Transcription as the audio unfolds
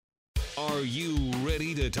Are you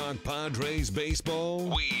ready to talk Padres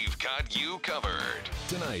baseball? We've got you covered.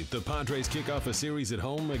 Tonight, the Padres kick off a series at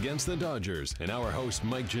home against the Dodgers, and our host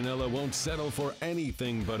Mike Janela won't settle for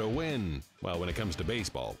anything but a win. Well, when it comes to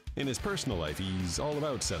baseball. In his personal life, he's all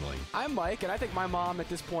about settling. I'm Mike, and I think my mom, at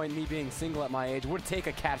this point, me being single at my age, would take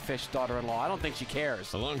a catfish daughter-in-law. I don't think she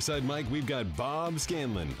cares. Alongside Mike, we've got Bob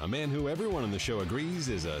Scanlan, a man who everyone on the show agrees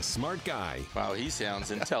is a smart guy. Wow, he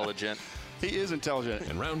sounds intelligent. He is intelligent.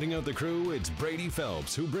 And rounding out the crew, it's Brady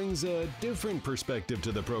Phelps, who brings a different perspective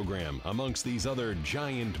to the program amongst these other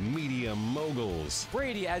giant media moguls.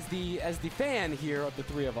 Brady, as the fan here of the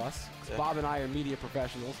three of us, Bob and I are media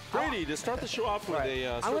professionals. Brady, to start the show off with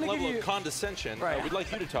a certain level of condescension, we'd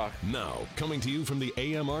like you to talk. Now, coming to you from the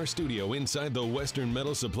AMR studio inside the Western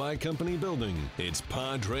Metal Supply Company building, it's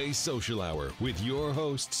Padres Social Hour with your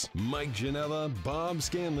hosts, Mike Janela, Bob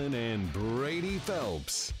Scanlan, and Brady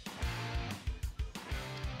Phelps.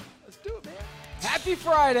 Happy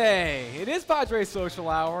Friday! It is Padres Social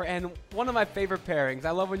Hour, and one of my favorite pairings.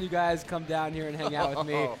 I love when you guys come down here and hang out with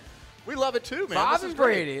me. We love it too, man. Bob and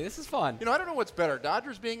Brady. This is fun. You know, I don't know what's better,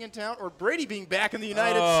 Dodgers being in town or Brady being back in the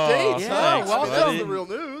United States. Yeah, welcome. That's the real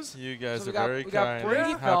news. You guys are We very got kind.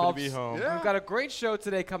 Brady Happy Phelps. to be home. Yeah. We've got a great show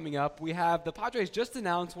today coming up. We have the Padres just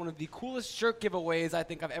announced one of the coolest shirt giveaways I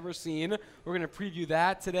think I've ever seen. We're going to preview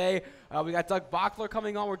that today. We got Doug Bochtler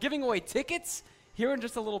coming on. We're giving away tickets here in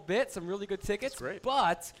just a little bit, some really good tickets. That's great.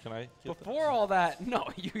 But Can I before all that, no,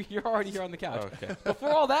 you're already here on the couch. Okay.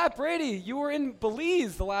 Before all that, Brady, you were in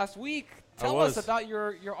Belize the last week. Tell us about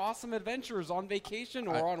your awesome adventures on vacation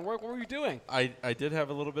or on work. What were you doing? I did have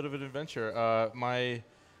a little bit of an adventure. I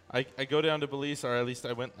go down to Belize, or at least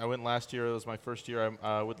I went last year. It was my first year.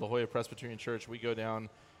 I'm with La Jolla Presbyterian Church. We go down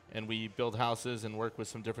and we build houses and work with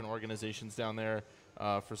some different organizations down there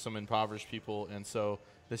for some impoverished people. And so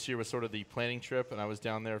this year was sort of the planning trip, and I was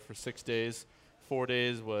down there for 6 days. 4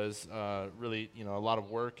 days was really a lot of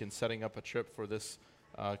work and setting up a trip for this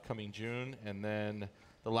coming June. And then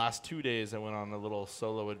the last 2 days I went on a little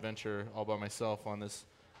solo adventure all by myself on this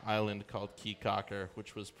island called Key Cocker,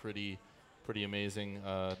 which was pretty amazing,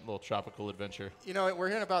 little tropical adventure. You know, we're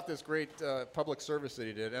hearing about this great public service that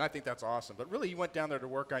he did, and I think that's awesome. But really, you went down there to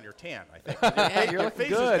work on your tan, I think. Yeah, you're looking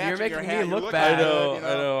good. You're making me look bad. I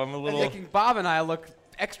know. I'm a little. Making Bob and I look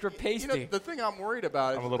extra pasty. You know, the thing I'm worried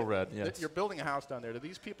about is I'm a little red, yes. You're building a house down there. Do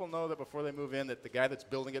these people know that before they move in that the guy that's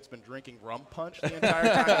building it's been drinking rum punch the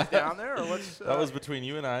entire time he's down there? Or what's, that was between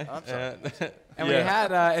you and I. I'm sorry. And we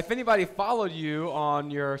had, if anybody followed you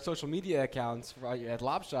on your social media accounts at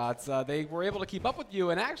Lob Shots, they were able to keep up with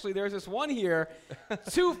you. And actually, there's this one here,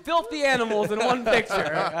 two filthy animals in one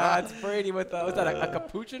picture. It's Brady with, was that a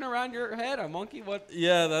capuchin around your head, a monkey? What?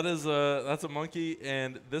 Yeah, that's a monkey.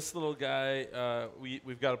 And this little guy,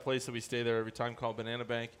 we've got a place that we stay there every time called Banana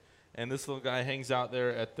Bank. And this little guy hangs out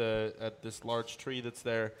there at this large tree that's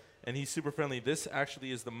there. And he's super friendly. This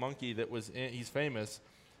actually is the monkey that he's famous.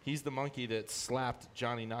 He's the monkey that slapped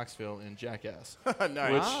Johnny Knoxville in Jackass. Nice.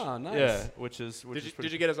 Nice. Yeah, which is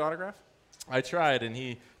Did you get his autograph? I tried, and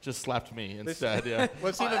he just slapped me instead. Yeah.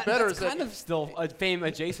 What's even better that's is kind of still a fame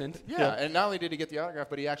adjacent. Yeah, and not only did he get the autograph,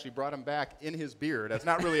 but he actually brought him back in his beard. That's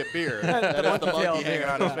not really a beard. That is the monkey hanging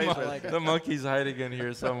on his face. The monkey's hiding in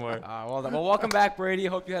here somewhere. Well, welcome back, Brady.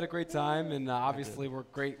 Hope you had a great time, and obviously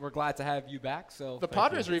we're glad to have you back. So the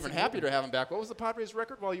Padres are even happier to have him back. What was the Padres'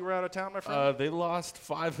 record while you were out of town, my friend? They lost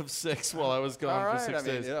 5 of 6 while I was gone for 6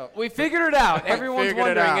 days. We figured it out. Everyone's figured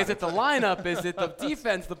it wondering: out. is it the lineup? Is it the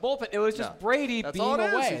defense? The bullpen? It was just Brady being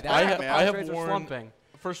away. I have Padres are worn. slumping.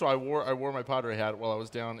 First of all, I wore my Padre hat while I was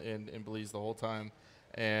down in Belize the whole time,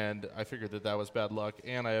 and I figured that was bad luck.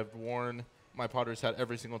 And I have worn my Padres hat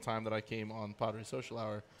every single time that I came on Padres Social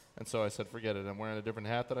Hour, and so I said, forget it. I'm wearing a different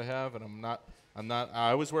hat that I have, and I'm not.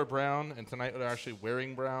 I always wear brown, and tonight we're actually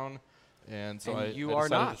wearing brown. And so I are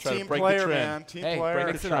decided not. to try Team to break player, the trend. man. Team Hey, player.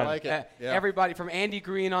 break the I trend. like it. Yeah. Everybody from Andy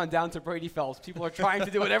Green on down to Brady Phelps. People are trying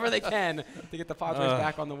to do whatever they can to get the Padres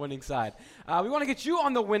back on the winning side. We want to get you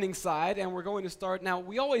on the winning side, and we're going to start. Now,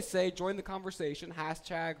 we always say join the conversation,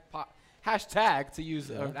 hashtag to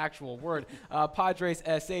use an actual word, Padres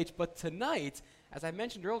SH. But tonight, as I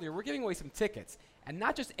mentioned earlier, we're giving away some tickets, and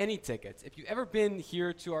not just any tickets. If you've ever been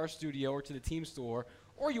here to our studio or to the team store,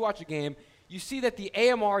 or you watch a game, you see that the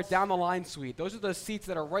AMR down the line suite, those are the seats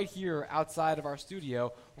that are right here outside of our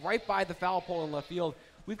studio, right by the foul pole in left field.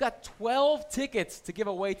 We've got 12 tickets to give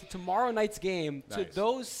away to tomorrow night's game to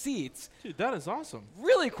those seats. Dude, that is awesome.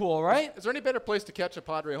 Really cool, right? Is there any better place to catch a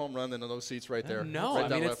Padre home run than in those seats right there? No, right I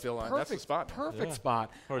down mean, the it's left field line. perfect, That's the spot. perfect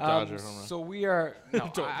spot. Or Dodger home run. So we are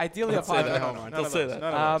ideally a Padre home run. Don't say that.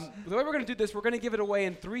 The way we're going to do this, we're going to give it away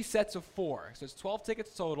in 3 sets of 4. So it's 12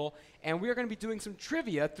 tickets total, and we are going to be doing some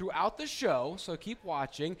trivia throughout the show, so keep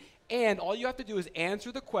watching. And all you have to do is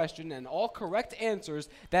answer the question, and all correct answers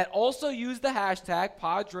that also use the hashtag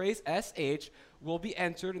PadresSH will be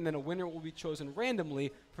entered, and then a winner will be chosen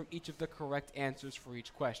randomly from each of the correct answers for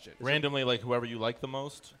each question. Randomly, like whoever you like the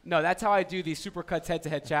most? No, that's how I do the Supercuts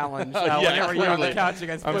head-to-head challenge Yeah, whenever you're on the clearly. couch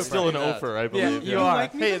against I'm Blue. still an ofer, I believe. you are.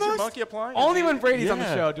 Hey, is your monkey applying? Only when Brady's on the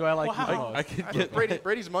Yeah. show do I like you the most. I could get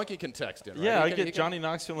Brady's monkey can text in, right? Yeah, He I can- get Johnny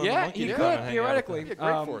Knoxville and the Yeah, monkey he to come and could, hang out theoretically. with He'd be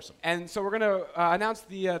a great foursome. And so we're going to announce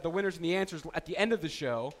the winners and the answers at the end of the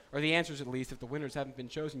show, or the answers at least, if the winners haven't been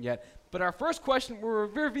chosen yet. But our first question we're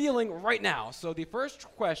revealing right now. So the first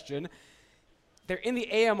question, they're in the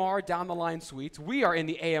AMR Down the Line Suites. We are in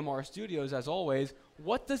the AMR studios, as always.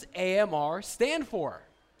 What does AMR stand for?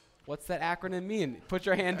 What's that acronym mean? Put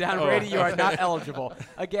your hand down, Brady. You are not eligible.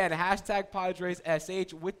 Again, hashtag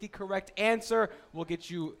PadresSH with the correct answer will get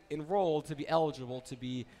you enrolled to be eligible to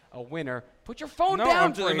be a winner. Put your phone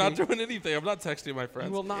down, Brady. I'm not doing anything. I'm not texting my friends.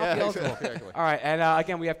 You will not Yeah, be eligible. exactly. All right, and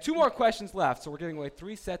again, we have 2 more questions left, so we're giving away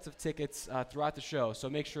 3 sets of tickets throughout the show, so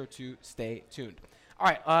make sure to stay tuned. All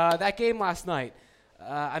right, that game last night,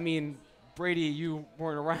 I mean, Brady, you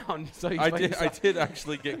weren't around, so you I did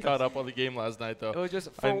actually get caught up on the game last night, though. It was just,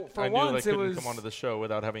 I for knew once, that I it couldn't was come onto the show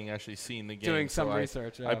without having actually seen the game. doing some so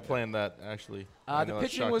research. I planned that, actually. I The know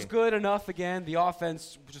that's pitching was shocking. good enough again. The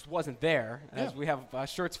offense just wasn't there, as we have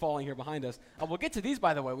shirts falling here behind us. We'll get to these,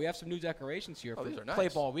 by the way. We have some new decorations here for these are nice. Play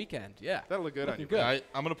Ball Weekend. Yeah. That'll look good on you. Good.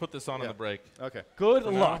 I'm going to put this on the break. Okay. Good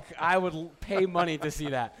For now. luck. I would pay money to see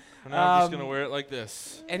that. And I'm just going to wear it like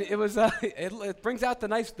this. And it was it brings out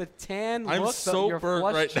the tan I'm look. so your burnt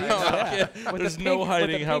flushed right cheeks. now. Yeah. With There's the no pink,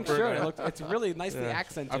 hiding with the how pink burnt shirt. I am. It's really nicely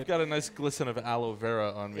accented. I've got a nice glisten of aloe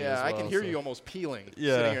vera on me as Yeah, well. I can hear so. you almost peeling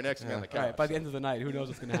Yeah. sitting here next to me on the couch. All right, by the end of the night, who knows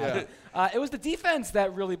what's going to happen. It was the defense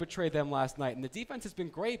that really betrayed them last night, and the defense has been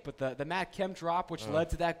great, but the Matt Kemp drop, which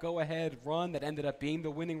led to that go-ahead run that ended up being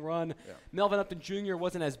the winning run. Yeah. Melvin Upton Jr.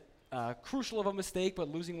 wasn't as crucial of a mistake, but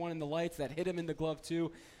losing one in the lights that hit him in the glove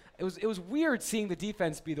too. It was weird seeing the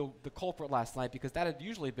defense be the culprit last night, because that had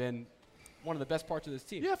usually been one of the best parts of this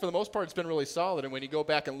team. Yeah, for the most part, it's been really solid. And when you go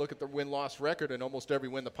back and look at the win-loss record and almost every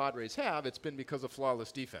win the Padres have, it's been because of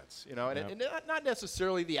flawless defense. You know, and not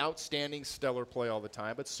necessarily the outstanding stellar play all the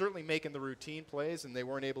time, but certainly making the routine plays, and they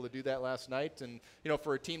weren't able to do that last night. And, you know,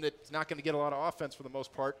 for a team that's not going to get a lot of offense for the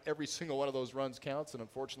most part, every single one of those runs counts, and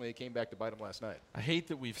unfortunately it came back to bite them last night. I hate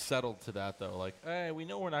that we've settled to that, though. Like, hey, we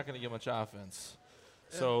know we're not going to get much offense.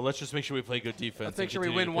 So let's just make sure we play good defense. Let's make sure we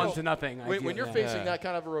win 1-0. When you're facing that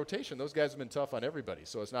kind of a rotation, those guys have been tough on everybody.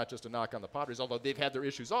 So it's not just a knock on the Padres, although they've had their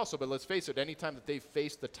issues also. But let's face it, any time that they've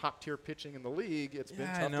faced the top-tier pitching in the league, it's been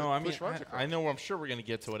tough to push runs across. I know. I'm sure we're going to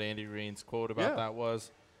get to what Andy Green's quote about that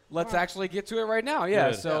was. Let's actually get to it right now. Yeah,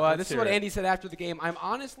 Good. so this is what hear it. Andy said after the game. I'm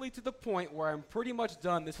honestly to the point where I'm pretty much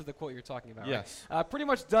done. This is the quote you're talking about, Yes. right? Pretty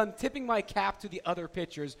much done tipping my cap to the other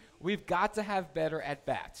pitchers. We've got to have better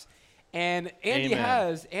at-bats. And Andy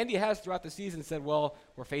has throughout the season said, well,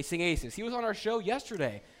 we're facing aces. He was on our show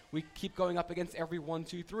yesterday. We keep going up against every 1,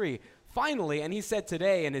 2, 3. Finally, and he said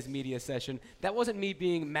today in his media session, that wasn't me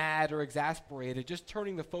being mad or exasperated, just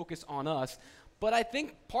turning the focus on us. But I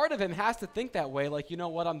think part of him has to think that way, like, you know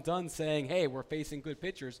what, I'm done saying, hey, we're facing good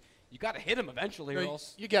pitchers. You got to hit them eventually, or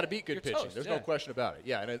else you got to beat good you're pitching. toast, There's no question about it.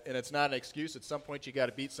 Yeah, and it's not an excuse. At some point, you got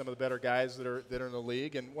to beat some of the better guys that are in the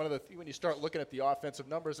league. And one of the when you start looking at the offensive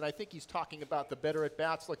numbers, and I think he's talking about the better at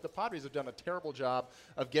bats. Like the Padres have done a terrible job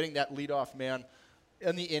of getting that leadoff man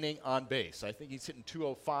in the inning on base. I think he's hitting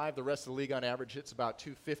 205. The rest of the league on average hits about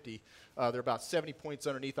 250. They're about 70 points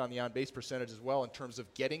underneath on the on-base percentage as well in terms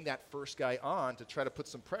of getting that first guy on to try to put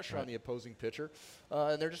some pressure on the opposing pitcher.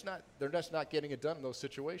 And they're just not getting it done in those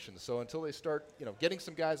situations. So until they start, getting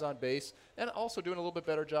some guys on base and also doing a little bit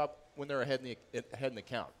better job when they're ahead in the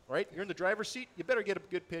count, right? You're in the driver's seat. You better get a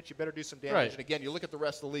good pitch. You better do some damage. Right. And again, you look at the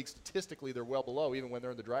rest of the league. Statistically, they're well below even when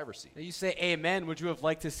they're in the driver's seat. you say amen. Would you have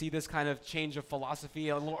liked to see this kind of change of philosophy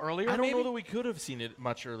a little earlier? I don't maybe? know that we could have seen it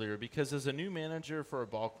much earlier, because as a new manager for a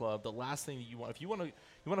ball club, the last thing that you want, if you want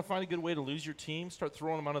to find a good way to lose your team, start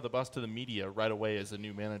throwing them under the bus to the media right away as a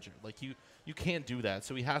new manager. Like you can't do that.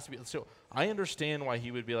 So he has to be. So I understand why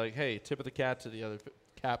he would be like, hey, tip of the cap to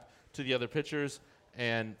the other pitchers.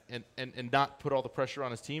 And not put all the pressure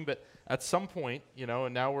on his team. But at some point,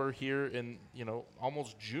 and now we're here in,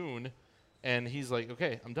 almost June, And he's like,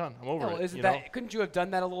 okay, I'm done. I'm over it. Isn't that? Couldn't you have done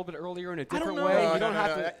that a little bit earlier in a different know. way? No, you don't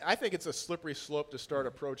have to. I think it's a slippery slope to start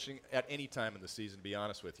approaching at any time in the season, to be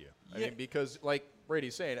honest with you. I mean, because like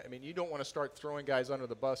Brady's saying, I mean, you don't want to start throwing guys under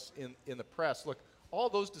the bus in the press. Look, all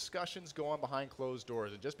those discussions go on behind closed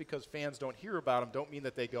doors, and just because fans don't hear about them don't mean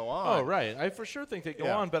that they go on. Oh, right. I for sure think they go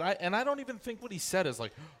on, but I don't even think what he said is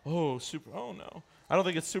like, oh no. I don't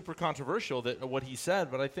think it's super controversial that what he said,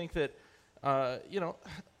 but I think that,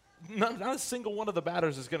 not a single one of the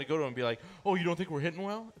batters is going to go to him and be like, oh, you don't think we're hitting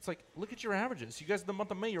well? It's like, look at your averages. You guys in the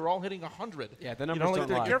month of May, you're all hitting 100. Yeah, the numbers don't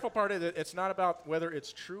the lie. careful part is that it's not about whether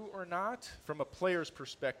it's true or not. From a player's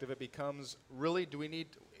perspective, it becomes really, do we need,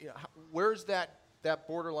 where's that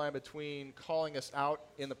borderline between calling us out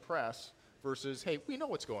in the press versus, hey, we know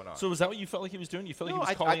what's going on. So is that what you felt like he was doing? You felt like he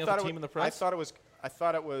was calling out the team in the press? I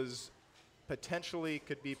thought it was potentially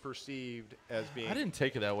could be perceived as being. I didn't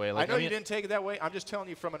take it that way. Like, I know you didn't take it that way. I'm just telling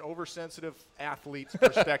you from an oversensitive athlete's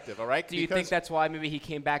perspective, all right? Do you think that's why maybe he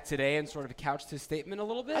came back today and sort of couched his statement a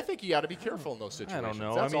little bit? I think you got to be careful in those situations. I don't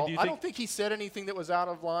know. That's all. Do you I don't think he said anything that was out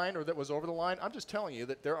of line or that was over the line. I'm just telling you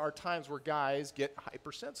that there are times where guys get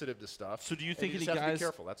hypersensitive to stuff. So do you think you any just have to guys? be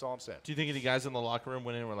careful. That's all I'm saying. Do you think any guys in the locker room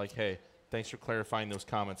went in and were like, hey, thanks for clarifying those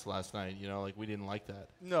comments last night? Like we didn't like that.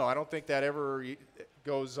 No, I don't think that ever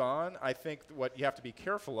goes on. I think what you have to be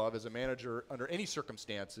careful of as a manager under any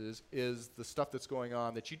circumstances is the stuff that's going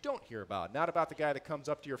on that you don't hear about, not about the guy that comes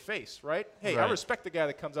up to your face, right? Hey, I respect the guy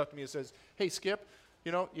that comes up to me and says, hey, Skip,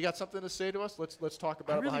 you got something to say to us? Let's talk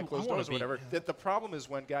about it behind closed doors or whatever. The problem is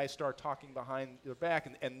when guys start talking behind their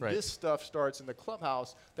back and this stuff starts in the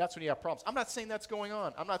clubhouse, that's when you have problems. I'm not saying that's going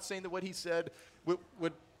on. I'm not saying that what he said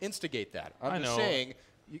would instigate that. I'm just saying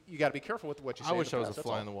you got to be careful with what you say. I wish I was a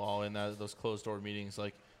fly on the wall in those closed door meetings.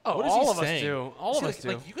 Like, what is all he of saying? Us do. All of us do.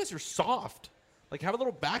 Like, you guys are soft. Like, have a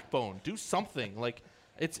little backbone. Do something. Like,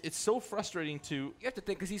 it's so frustrating to. You have to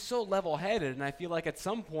think because he's so level-headed, and I feel like at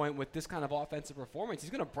some point with this kind of offensive performance,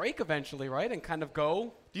 he's going to break eventually, right, and kind of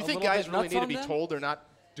go. Do you think guys really need to be told they're not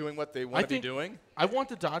doing what they want to be doing? I want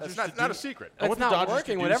the Dodgers That's not a secret. I want the Dodgers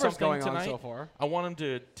to do whatever's something going on tonight. so far. I want him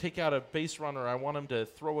to take out a base runner. I want him to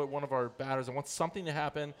throw at one of our batters. I want something to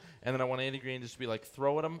happen, and then I want Andy Green just to be like,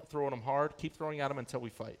 throw at him hard, keep throwing at him until we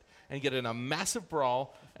fight, and get in a massive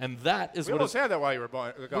brawl. And that is we almost had that while you were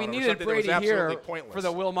gone. We needed Brady here for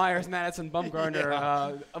the Will Myers, Madison,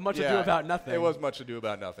 Bumgarner. A much ado about nothing. It was much ado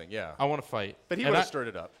about nothing. Yeah. I want to fight, but he would have stirred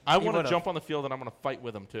it up. I want to jump on the field and I'm going to fight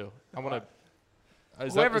with him too. I want to.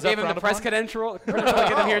 Whoever gave him the press credential,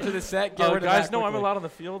 get him here to the set. Get rid of guys, that no, quickly. I'm allowed on the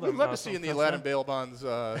field. We'd love to see in the Aladdin Bail Bonds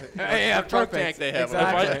trunk tank they have.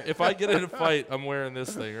 Exactly. If I get in a fight, I'm wearing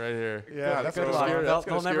this thing right here. Yeah, that's good luck.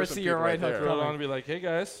 They'll never see your right hook. Throw it on and be like, hey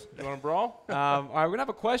guys, you want to brawl? All right, we're gonna have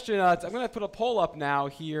a question. I'm gonna put a poll up now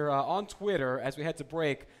here on Twitter as we head to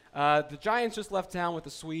break. The Giants just left town with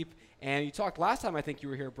a sweep, and you talked last time I think you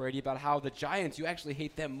were here, Brady, about how the Giants, you actually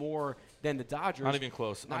hate them more than the Dodgers. Not even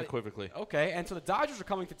close, unequivocally. Okay, and so the Dodgers are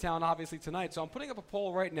coming to town obviously tonight, so I'm putting up a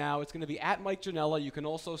poll right now. It's going to be at Mike Janela. You can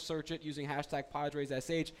also search it using hashtag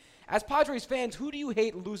PadresSH. As Padres fans, who do you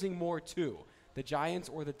hate losing more to, the Giants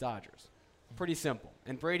or the Dodgers? Pretty simple.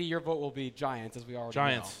 And Brady, your vote will be Giants, as we already know.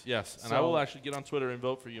 Giants, yes. And I will actually get on Twitter and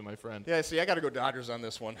vote for you, my friend. Yeah, see, I got to go Dodgers on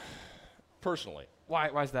this one, personally. Why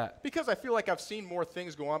is that? Because I feel like I've seen more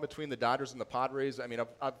things go on between the Dodgers and the Padres. I mean,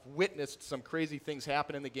 I've witnessed some crazy things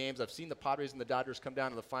happen in the games. I've seen the Padres and the Dodgers come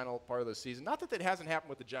down to the final part of the season. Not that that hasn't happened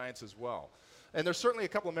with the Giants as well. And there's certainly a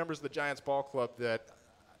couple of members of the Giants ball club that,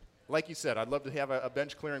 like you said, I'd love to have a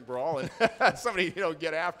bench-clearing brawl and somebody,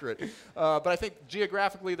 get after it. But I think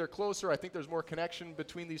geographically they're closer. I think there's more connection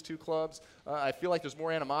between these two clubs. I feel like there's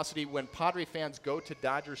more animosity when Padre fans go to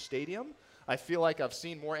Dodger Stadium. I feel like I've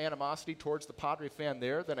seen more animosity towards the Padre fan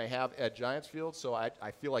there than I have at Giants Field, so I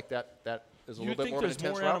feel like that is a little bit more of an intense rivalry. You think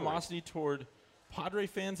there's more animosity toward Padre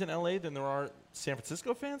fans in L.A. than there are San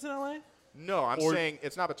Francisco fans in L.A.? No, I'm saying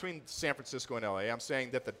it's not between San Francisco and L.A. I'm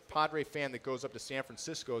saying that the Padre fan that goes up to San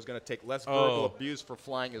Francisco is going to take less verbal abuse for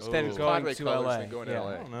flying his Padre colors than going to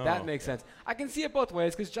L.A. That makes sense. I can see it both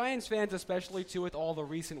ways because Giants fans, especially too, with all the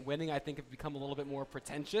recent winning, I think have become a little bit more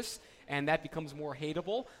pretentious, and that becomes more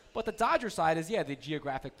hateable. But the Dodger side is, the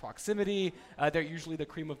geographic proximity. They're usually the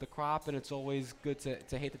cream of the crop, and it's always good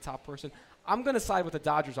to hate the top person. I'm going to side with the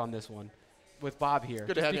Dodgers on this one. With Bob here,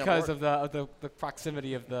 just because of the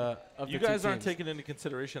proximity of the you guys aren't taking into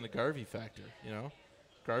consideration the Garvey factor.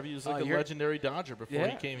 Garvey was like a legendary Dodger before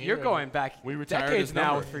he came here. You're going back we retired decades his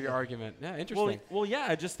now number. for your argument. Yeah, interesting. Well, yeah,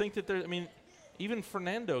 I just think that there. I mean, even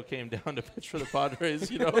Fernando came down to pitch for the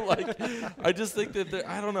Padres. I just think that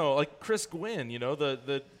I don't know, like Chris Gwynn,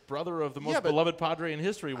 the brother of the most beloved Padre in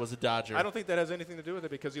history was a Dodger. I don't think that has anything to do with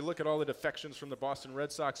it because you look at all the defections from the Boston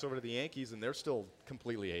Red Sox over to the Yankees, and they're still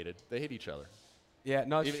completely hated. They hate each other. Yeah,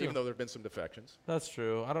 no, it's true. Even though there have been some defections. That's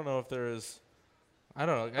true. I don't know if there is. I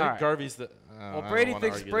don't know. I think Garvey's the. Well,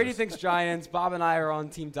 Brady thinks Giants. Bob and I are on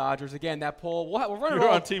Team Dodgers. Again, that poll. We're running. You're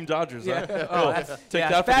on Team Dodgers. Yeah. Huh? Take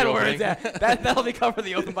that for bad the words. opening. That'll be covered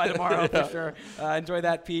the open by tomorrow for sure. Enjoy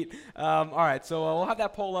that, Pete. All right, so we'll have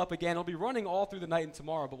that poll up again. It'll be running all through the night and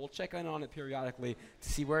tomorrow, but we'll check in on it periodically to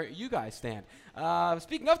see where you guys stand.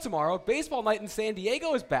 Speaking of tomorrow, baseball night in San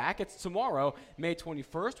Diego is back. It's tomorrow, May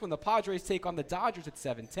 21st, when the Padres take on the Dodgers at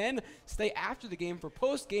 7:10. Stay after the game for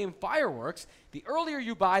post-game fireworks. The earlier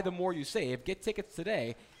you buy, the more you save. Get tickets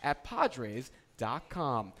today at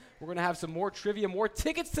Padres.com. We're going to have some more trivia, more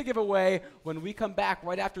tickets to give away when we come back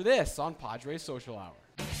right after this on Padres Social Hour.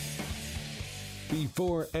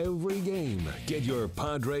 Before every game, get your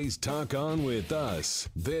Padres talk on with us.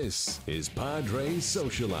 This is Padres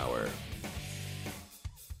Social Hour.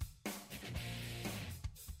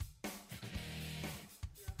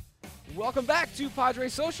 Welcome back to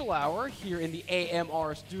Padres Social Hour here in the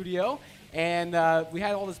AMR studio. And we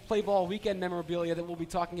had all this play ball weekend memorabilia that we'll be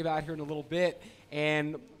talking about here in a little bit.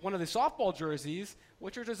 And one of the softball jerseys,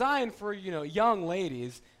 which are designed for, young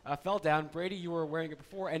ladies, fell down. Brady, you were wearing it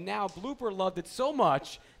before. And now Blooper loved it so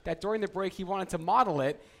much that during the break he wanted to model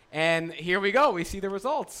it. And here we go. We see the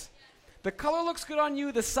results. The color looks good on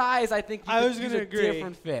you. The size, I think, I was going to to agree.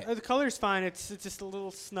 Different fit. The color's fine. It's just a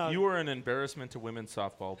little snug. You were an embarrassment to women's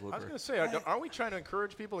softball, Blooper. I was going to say, aren't we trying to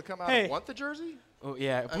encourage people to come out Hey. and want the jersey? Oh,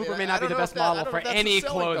 yeah. I mean, Blooper may I not be don't the know best if that- I model don't for know if that's any a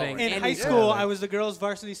selling clothing. color. In any high school, clothing. I was the girls'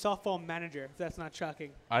 varsity softball manager. If that's not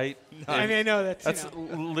shocking. I I know that's. That's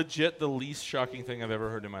legit the least shocking thing I've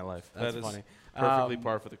ever heard in my life. That's That is funny. perfectly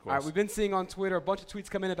par for the course. All right, we've been seeing on Twitter a bunch of tweets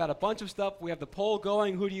come in about a bunch of stuff. We have the poll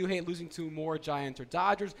going. Who do you hate losing to more, Giants or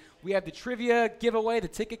Dodgers? We have the trivia giveaway, the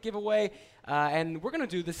ticket giveaway. And we're going to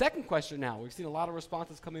do the second question now. We've seen a lot of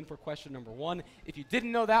responses come in for question number 1. If you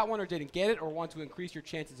didn't know that one or didn't get it or want to increase your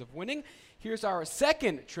chances of winning, here's our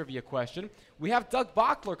second trivia question. We have Doug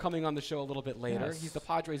Bochtler coming on the show a little bit later. Yes. He's the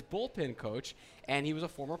Padres bullpen coach, and he was a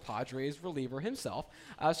former Padres reliever himself.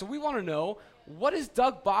 So we want to know, what is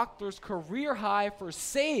Doug Bochtler's career high for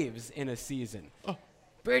saves in a season?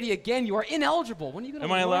 Brady, again, you are ineligible. When are you going to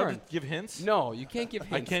Am learn? I allowed to give hints? No, you can't give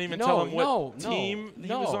hints. I can't even tell him what no, team he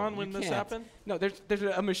was on when you this can't. happened? No, there's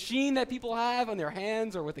a machine that people have on their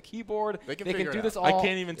hands or with a keyboard. They can do figure it this out. all I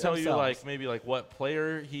can't even tell you themselves. maybe what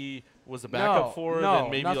player he was a backup for,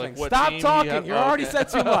 then maybe nothing. what Stop team he talking. had. You already said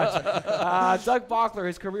too much. Doug Bochtler,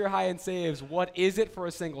 his career high in saves. What is it for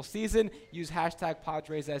a single season? Use hashtag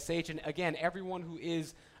PadresSH. And again, everyone who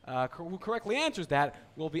is who correctly answers that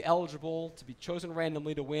will be eligible to be chosen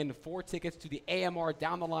randomly to win 4 tickets to the AMR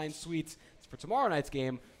Down the Line Suites for tomorrow night's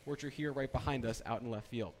game, which are here right behind us out in left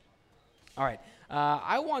field. All right.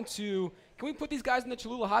 Can we put these guys in the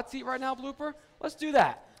Cholula hot seat right now, Blooper? Let's do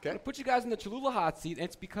that. Okay. I'm going to put you guys in the Cholula hot seat, and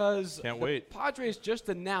it's because Can't the wait. Padres just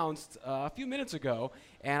announced a few minutes ago,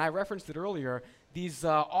 and I referenced it earlier, these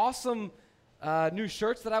awesome new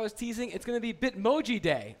shirts that I was teasing. It's going to be Bitmoji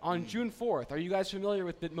Day on June 4th. Are you guys familiar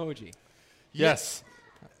with Bitmoji? Yes.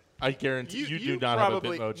 I guarantee you do not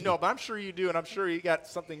probably, have a Bitmoji. No, but I'm sure you do, and I'm sure you got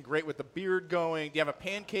something great with the beard going. Do you have a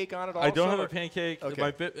pancake on it also? I don't have a pancake. Okay.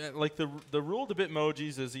 My the rule to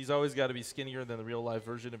Bitmojis is he's always got to be skinnier than the real life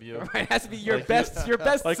version of you. Right, it has to be your Like best, your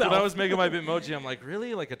best Like self. when I was making my Bitmoji, I'm like,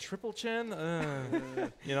 really? Like a triple chin? I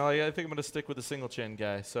think I'm gonna stick with the single chin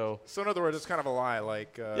guy. So in other words, it's kind of a lie,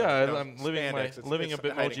 like I'm living spandex. living a It's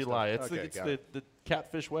hiding Bitmoji lie. stuff. It's Okay, got the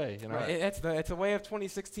catfish way. You know. Right, it's the way of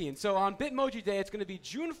 2016. So on Bitmoji Day, it's going to be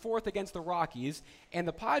June 4th against the Rockies. And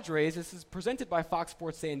the Padres, this is presented by Fox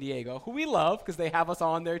Sports San Diego, who we love because they have us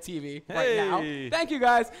on their TV right now. Thank you,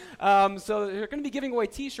 guys. So they're going to be giving away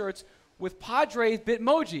T-shirts with Padres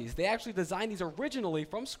Bitmojis. They actually designed these originally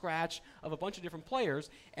from scratch of a bunch of different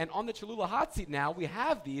players. And on the Cholula hot seat now, we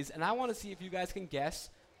have these. And I want to see if you guys can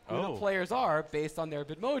guess who the players are based on their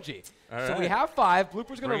Bitmoji. So we have 5.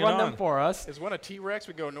 Blooper's going to run them for us. Is one a T-Rex?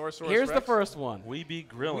 We go Norsaurus Here's Rex? the first one. We be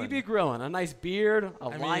grilling. We be grilling. A nice beard, a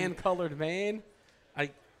lion-colored mane.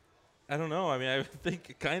 I don't know. I mean, I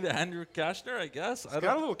think kind of Andrew Kashner, I guess. It's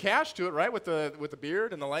got a little cash to it, right? With the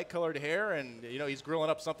beard and the light-colored hair, and he's grilling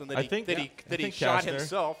up something that he shot Kashner.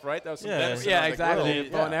 himself, right? That was some Yeah. venison Yeah, on the exactly.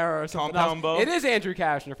 grill. Bow and arrow or something Compound else. bow. It is Andrew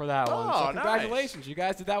Kashner for that one. So Oh, congratulations. You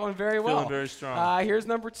guys did that one very well. Feeling very strong. Here's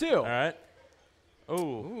number 2. All right. Oh.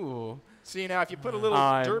 Ooh. See, now, if you put a little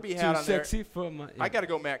I'm derby too hat on there, sexy for my... I got to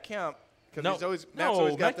go Matt Kemp. Because No, Matt's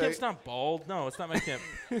always got Matt Kemp's not bald. No, it's not Matt Kemp.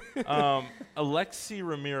 Alexi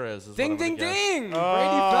Ramirez is Ding, what I'm ding, gonna guess. ding! Brady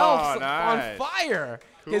Phelps nice. on fire.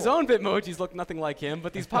 Cool. His own Bitmojis look nothing like him,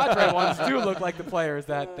 but these Padre ones do look like the players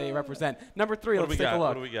that they represent. Number 3, What do let's we take got? a look.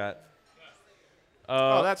 What do we got?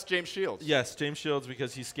 Oh, that's James Shields. Yes, James Shields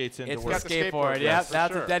because he skates into It's work. the got the skateboard, skateboard. yes, Yeah, for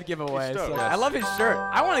that's sure. a dead giveaway. He's So stoked. I love his shirt.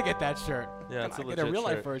 I want to get that shirt. Yeah, it's a Get a legit real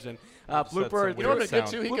life shirt. version. Just had Blooper. some You know what weird would have good sound.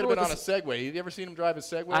 too? He Blooper could have been on a with Segway. You ever seen him drive his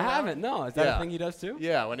Segway? I around? haven't. No, is that Yeah. a thing he does too?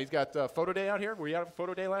 Yeah, when he's got photo day out here. Were you out for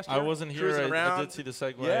photo day last year? I wasn't here. Cruising I around. did see the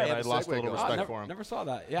Segway, Yeah, and I the lost a Segway little goes. respect never, for him. never saw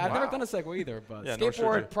that. Yeah, I've never Wow. done a Segway either, but Yeah, nor should you.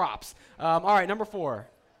 skateboard props. All right, number 4.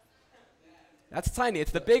 That's tiny.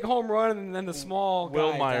 It's the big home run and then the small guy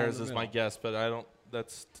Will down Myers the is middle. my guess, but I don't.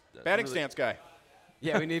 That's Batting really- stance guy.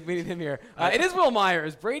 Yeah, we need him here. It is Will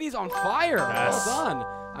Myers. Brady's on fire. Yes. Well done.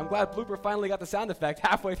 I'm glad Blooper finally got the sound effect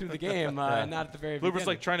halfway through the game, and not at the very beginning. Blooper's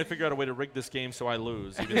like trying to figure out a way to rig this game so I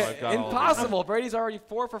lose. Even though I've got all of Impossible. Brady's already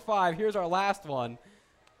 4 for 5. Here's our last one.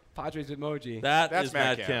 Padres emoji. it. That's That's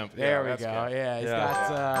Matt Matt Kemp. Kemp. There Yeah, we that's go. good. Yeah, he's Yeah.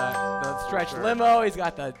 got the stretch limo. He's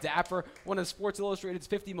got the dapper. One of Sports Illustrated's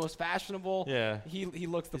 50 most fashionable. Yeah. He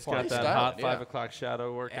looks the He's part. got that styled, hot yeah. 5 o'clock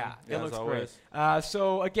shadow working. Yeah, it as looks always. great.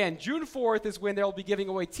 So again, June 4th is when they'll be giving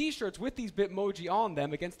away T-shirts with these Bitmoji on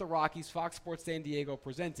them against the Rockies. Fox Sports San Diego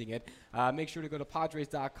presenting it. Make sure to go to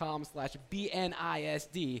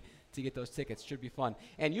Padres.com/BNISD to get those tickets. Should be fun.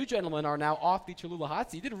 And you gentlemen are now off the Cholula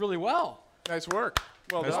hot seat. You did really well. Nice work.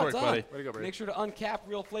 Well Nice done. work, buddy. Way to go, Brady. Make sure to uncap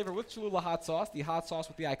real flavor with Cholula hot sauce, the hot sauce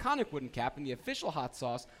with the iconic wooden cap, and the official hot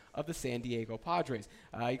sauce of the San Diego Padres.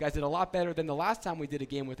 You guys did a lot better than the last time we did a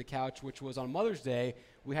game with the couch, which was on Mother's Day.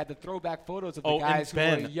 We had the throwback photos of the guys who were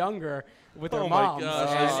Ben. younger with their Oh my moms. gosh,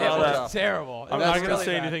 and I it saw was that. terrible. I'm It not was going to really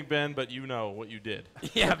say bad. anything, Ben, but you know what you did.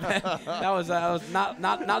 Yeah, man. that was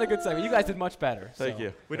not a good segment. You guys did much better. Thank so.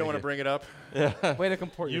 you. We don't want to bring it up. Way to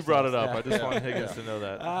comport You yourselves. brought it up. Yeah. I just want Higgins to know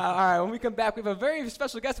that. All right, when we come back, we have a very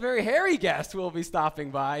special guest, a very hairy guest who will be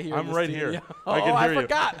stopping by here. I'm in the right studio. here. Oh, I can hear you.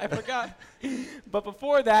 I forgot. But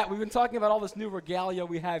before that, we've been talking about all this new regalia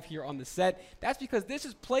we have here on the set. That's because this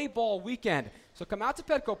is Play Ball Weekend. So come out to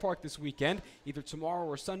Petco Park this weekend, either tomorrow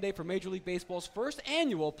or Sunday, for Major League Baseball's first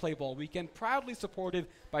annual Play Ball Weekend, proudly supported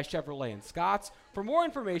by Chevrolet and Scotts. For more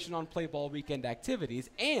information on Play Ball Weekend activities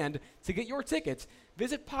and to get your tickets,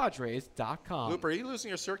 visit Padres.com. Looper, are you losing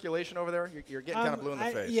your circulation over there? You're getting kind of blue in the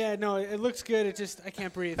face. Yeah, no, it looks good. It just, I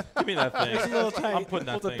can't breathe. Give me that thing. It's a little tight. I'm putting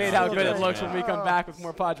that We'll thing debate on. how good it Yeah. looks when we come back with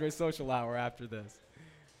more Padres Social Hour after this.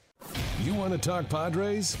 You want to talk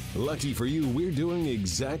Padres? Lucky for you, we're doing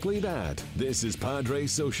exactly that. This is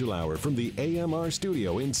Padres Social Hour from the AMR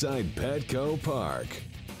studio inside Petco Park.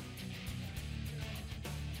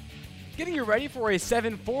 Getting you ready for a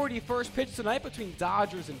 7:40 first pitch tonight between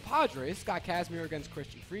Dodgers and Padres. Scott Kazmir against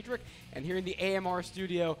Christian Friedrich. And here in the AMR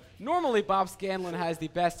studio, normally Bob Scanlan has the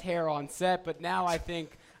best hair on set, but now I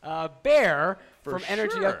think Bear For from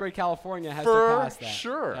Energy sure. Upgrade California has For surpassed that.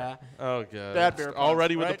 sure. Yeah. Oh, God. Bad bear puns,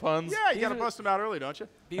 Already with right? the puns? Yeah, you These got to are- bust them out early, don't you?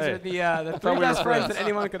 These Hey. are the three we were best friends friends. that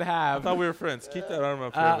anyone could I have. thought we were friends. Keep that arm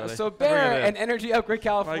up here, buddy. So Bring Bear it in. and Energy Upgrade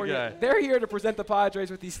California, guy. they're here to present the Padres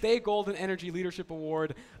with the Stay Golden Energy Leadership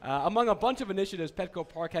Award. Among a bunch of initiatives, Petco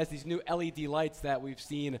Park has these new LED lights that we've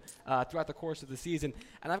seen throughout the course of the season.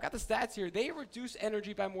 And I've got the stats here. They reduce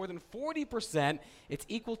energy by more than 40%. It's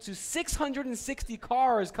equal to 660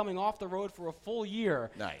 cars coming off the road for a full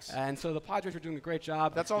year. Nice. And so the Padres are doing a great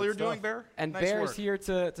job. That's all Good you're stuff. doing, Bear? And Nice Bear's work. here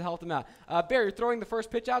to help them out. Bear, you're throwing the first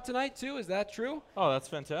pitch out tonight, too? Is that true? Oh, that's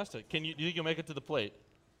fantastic. Do you think you'll make it to the plate?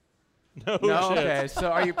 No, No? shit. Okay.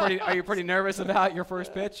 So are you pretty nervous about your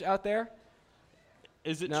first pitch out there?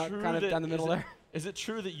 Is it No, true kind of that, down the middle is it- there. Is it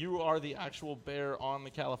true that you are the actual bear on the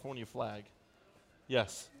California flag?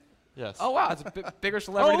 Yes. Yes. Oh, wow. It's a bigger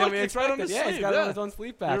celebrity look, than we it's right expected. on his yeah, he's sleeve, got it on yeah. his own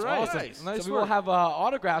sleeve patch. You're right. Awesome. Nice. Nice So we will work. have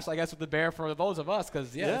autographs, I guess, with the bear for those of us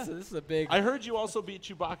because, Yeah. this is a big. I heard you also beat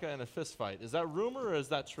Chewbacca in a fist fight. Is that rumor or is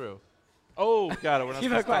that true? Oh, got it. We're not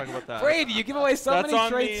Keep supposed it to talk quiet. about that. Brady, you give away so That's many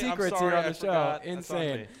on trade me. I'm secrets sorry, here on I the show. forgot. That's on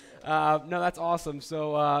Insane. me. No, that's awesome.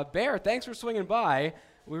 So, Bear, thanks for swinging by.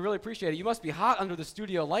 We really appreciate it. You must be hot under the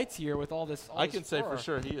studio lights here with all this. I can say for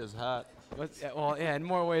sure he is hot. Well, yeah, in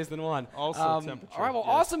more ways than one. Also temperature, All right, well,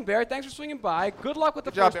 yes. awesome, Bear. Thanks for swinging by. Good luck with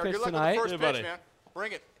the Good job, first Bear. pitch Good luck tonight. with the Hey, first buddy. pitch, man.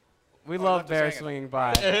 Bring it. We Oh, love left us Bear hanging. swinging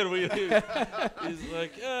by. And he's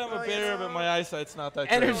like, yeah, I'm a Oh, bear, you but know. my eyesight's not that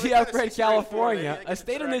Energy great. we gotta Upgrade see straight forward, California, maybe. I a get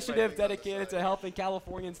state distracted by initiative things on the dedicated to helping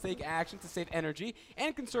Californians take action to save energy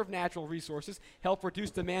and conserve natural resources, help reduce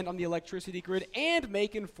demand on the electricity grid, and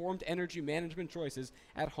make informed energy management choices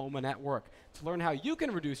at home and at work. To learn how you can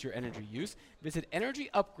reduce your energy use, visit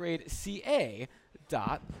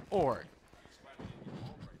energyupgradeca.org.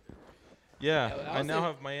 Yeah, Yeah, I now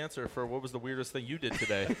have my answer for what was the weirdest thing you did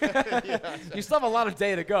today. You still have a lot of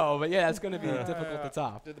day to go, but yeah, it's going to be difficult to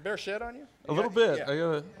top. Did the bear shed on you? A little bit.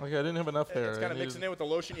 Yeah. I didn't have enough hair. It's kind of mixing in with the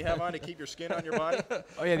lotion you have on to keep your skin on your body.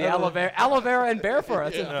 Oh, yeah, the aloe vera and bear fur.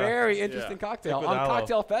 That's a very interesting cocktail With on aloe.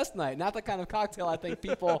 Cocktail Fest night. Not the kind of cocktail I think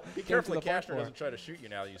people Be came to careful the that park Cashner for. doesn't try to shoot you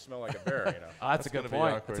now that you smell like a bear, you know. Oh, that's a gonna good be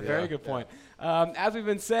point. awkward, That's a very yeah. good point. As we've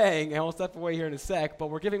been saying, and we'll step away here in a sec, but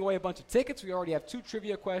we're giving away a bunch of tickets. We already have 2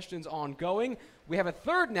 trivia questions ongoing. We have a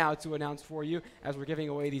third now to announce for you as we're giving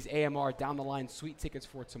away these AMR down the line suite tickets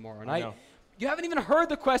for tomorrow night. know. You haven't even heard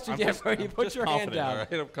the question yet, Brady. Put your hand down. All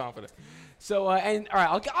right, I'm confident. So, all right,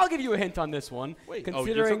 I'll give you a hint on this one. Wait, it's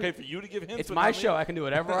considering okay for you to give hints? it's but my not me? show. I can do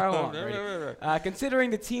whatever I want. Right, Brady. right.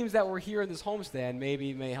 Considering the teams that were here in this homestand,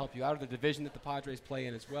 maybe may help you out, of the division that the Padres play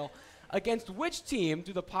in as well. Against which team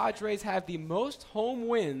do the Padres have the most home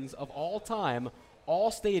wins of all time,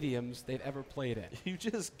 all stadiums they've ever played in? You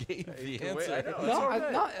just gave the can wait. answer. I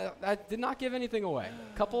know. No, I did not give anything away.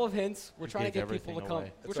 Couple of hints. We're trying to gave get people to everything come.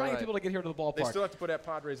 away. We're That's trying to all get people to get here to the They ballpark. still have to put at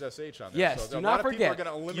Padres SH on there. Yes, so do a not lot of people forget. are going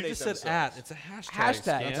to You eliminate just said themselves. It's a hashtag.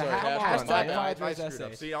 Hashtag. It's a Scan. hashtag I Padres screwed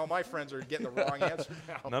up. SH. See, all my friends are getting the wrong answer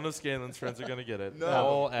now. None of Scanlan's friends are going to get it. No.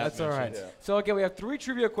 All That's all right. admissions. Yeah. So, again, we have 3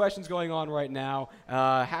 trivia questions going on right now.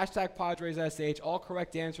 Hashtag Padres SH. All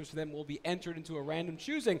correct answers to them will be entered into a random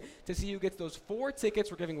choosing to see who gets those 4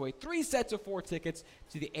 tickets. We're giving away 3 sets of 4 tickets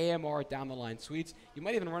to the AMR Down the Line Suites. You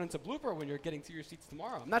might even run into Blooper when you're getting to your seats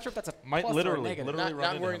tomorrow. I'm not sure if that's a Might plus or a literally- negative. literally run Not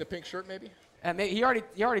into wearing him. the pink shirt, maybe? He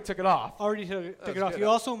already took it off. Already took it off. good. You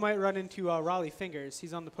also might run into Raleigh Fingers.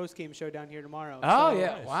 He's on the post-game show down here tomorrow. Oh, So,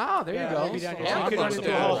 yeah. Wow, there yeah, you go. maybe down here. Yeah, So you could run close into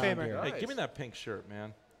to a Hall of around Famer. here. Hey, Nice. give me that pink shirt,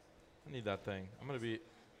 man. I need that thing. I'm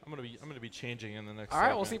gonna be changing in the next. All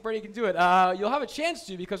right, we'll see segment. if Brady can do it. You'll have a chance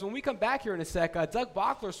to, because when we come back here in a sec, Doug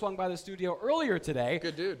Bochtler swung by the studio earlier today.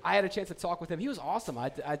 Good dude. I had a chance to talk with him. He was awesome. I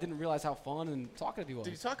didn't realize how fun and talkative he was.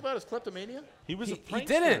 Did you talk about his kleptomania? He was a He prankster.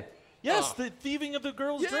 didn't. Yes, the thieving of the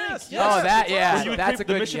girls' Yes, drinks. yes. Oh, that, yeah. Where you would That's creep a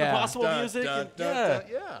the good, Mission yeah. Impossible Dun, music. dun, and, dun, yeah. dun,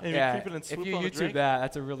 yeah. And you'd Yeah, creep it and if swoop you on the YouTube drink. that,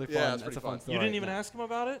 that's a really fun. Yeah, it's that's pretty a fun fun. story. You didn't even ask him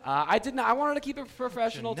about it? I did not. I wanted to keep it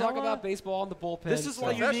professional. Talk Janela? about baseball and the bullpen. This is why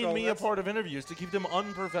you need Professional, me a that's- part of interviews, to keep them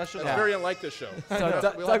unprofessional. That's very unlike this show. So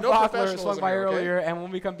We'll Doug have no Bochtler professionalism swung by here, okay? earlier, and when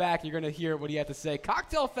we come back, you're going to hear what he had to say.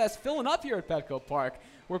 Cocktail Fest filling up here at Petco Park.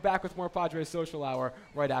 We're back with more Padres Social Hour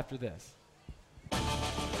right after this.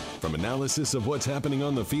 From analysis of what's happening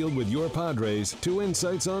on the field with your Padres to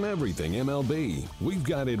insights on everything MLB, we've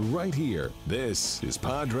got it right here. This is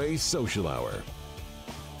Padres Social Hour.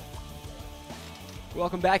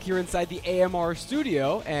 Welcome back here inside the AMR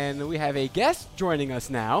studio, and we have a guest joining us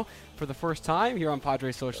now for the first time here on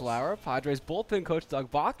Padres Social Hour. Padres bullpen coach Doug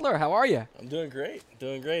Bochtler. How are you? I'm doing great,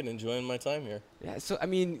 enjoying my time here. Yeah, so I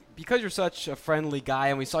mean, because you're such a friendly guy,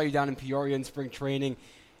 and we saw you down in Peoria in spring training,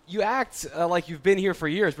 you act like you've been here for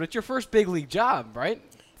years, but it's your first big league job, right?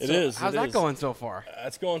 It So is. How's it that is. going so far?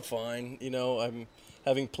 It's going fine. You know, I'm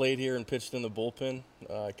having played here and pitched in the bullpen.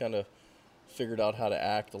 I kind of figured out how to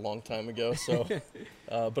act a long time ago. So,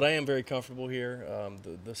 but I am very comfortable here.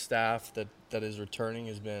 The staff that is returning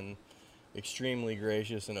has been extremely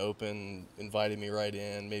gracious and open, invited me right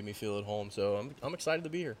in, made me feel at home. So I'm excited to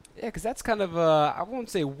be here. Yeah, because that's kind of, I won't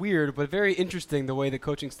say weird, but very interesting the way the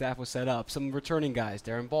coaching staff was set up. Some returning guys,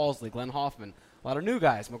 Darren Balsley, Glenn Hoffman, a lot of new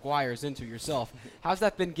guys, McGuire's into yourself. How's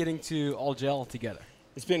that been getting to all gel together?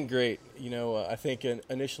 It's been great. You know, I think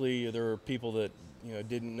initially there were people that, you know,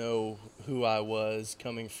 didn't know who I was,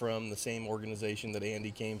 coming from the same organization that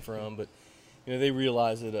Andy came from, but, you know, they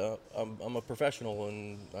realized that I'm a professional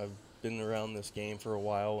and I've been around this game for a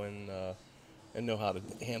while and know how to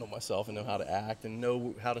handle myself and know how to act and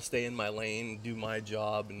know how to stay in my lane, do my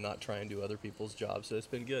job, and not try and do other people's jobs. So it's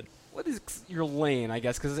been good. What is your lane, I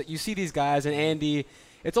guess? Because you see these guys, and Andy,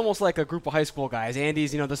 it's almost like a group of high school guys.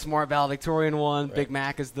 Andy's, you know, the smart valedictorian one. Right. Big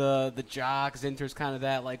Mac is the jock. Zinter's kind of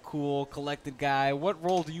that, like, cool, collected guy. What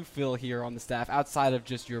role do you fill here on the staff outside of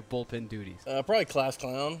just your bullpen duties? Probably class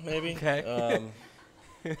clown, maybe. Okay.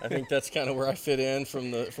 I think that's kind of where I fit in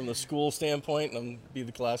from the school standpoint. I'm be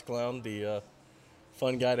the class clown, be a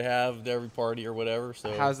fun guy to have at every party or whatever.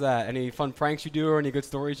 So How's that? Any fun pranks you do or any good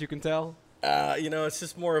stories you can tell? you know, it's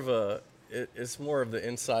just more of it's more of the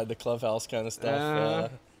inside the clubhouse kind of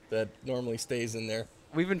stuff that normally stays in there.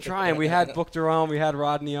 We've been trying. We had Bochtler on. We had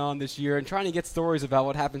Rodney on this year and trying to get stories about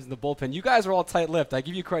what happens in the bullpen. You guys are all tight-lipped. I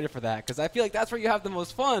give you credit for that because I feel like that's where you have the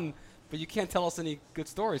most fun, but you can't tell us any good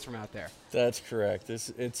stories from out there. That's correct.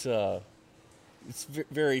 It's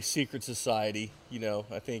very secret society. You know,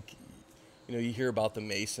 I think, you know, you hear about the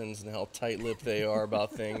Masons and how tight-lipped they are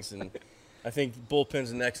about things, and I think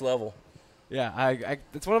bullpen's the next level. Yeah,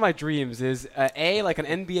 it's one of my dreams is A, like an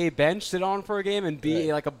NBA bench sit on for a game, and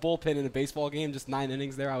B, like a bullpen in a baseball game, just 9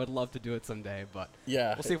 innings there. I would love to do it someday, but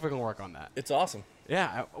we'll see if we can work on that. It's awesome.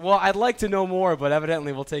 Yeah, well, I'd like to know more, but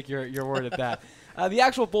evidently we'll take your word at that. The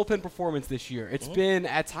actual bullpen performance this year, it's been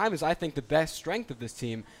at times, I think, the best strength of this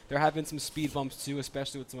team. There have been some speed bumps too,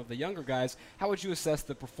 especially with some of the younger guys. How would you assess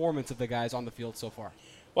the performance of the guys on the field so far?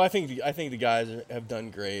 Well, I think the guys have done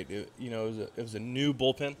great. It was a new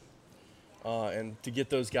bullpen, and to get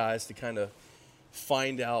those guys to kind of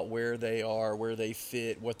find out where they are, where they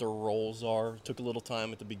fit, what their roles are, took a little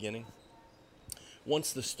time at the beginning.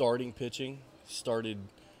 Once the starting pitching started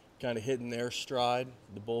kind of hitting their stride,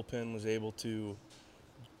 the bullpen was able to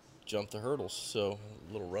jump the hurdles. So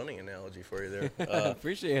a little running analogy for you there.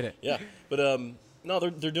 Appreciate it. Yeah, but no,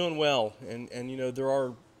 they're doing well, and there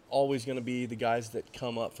are always going to be the guys that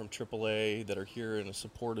come up from AAA that are here in a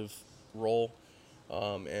supportive role,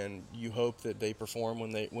 and you hope that they perform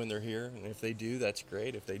when they're here, and if they do, that's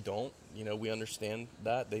great. If they don't, we understand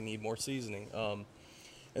that they need more seasoning.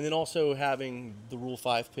 And then also having the Rule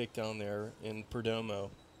 5 pick down there in Perdomo,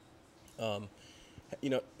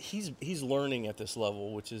 he's learning at this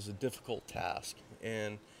level, which is a difficult task,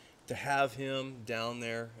 and to have him down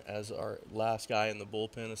there as our last guy in the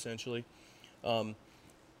bullpen, essentially, trying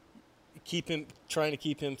to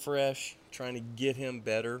keep him fresh, trying to get him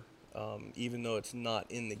better, even though it's not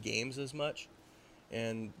in the games as much.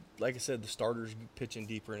 And like I said, the starters pitching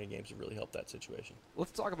deeper into games have really helped that situation.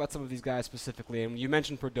 Let's talk about some of these guys specifically. And you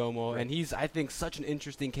mentioned Perdomo, and he's, I think, such an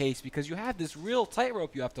interesting case because you have this real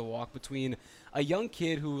tightrope you have to walk between a young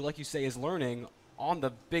kid who, like you say, is learning on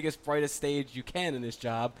the biggest, brightest stage you can in this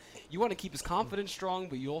job. You want to keep his confidence strong,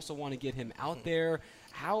 but you also want to get him out there.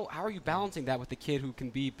 How are you balancing that with the kid who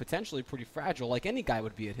can be potentially pretty fragile, like any guy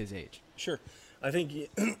would be at his age? Sure. I think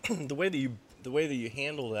the way that you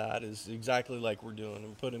handle that is exactly like we're doing.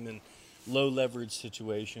 We put him in low leverage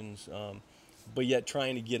situations, but yet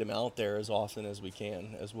trying to get him out there as often as we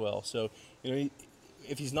can as well. So,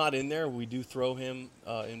 if he's not in there, we do throw him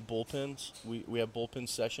in bullpens. We have bullpen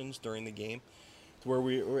sessions during the game where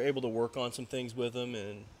we're able to work on some things with him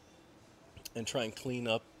and try and clean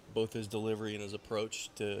up both his delivery and his approach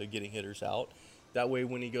to getting hitters out. That way,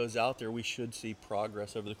 when he goes out there, we should see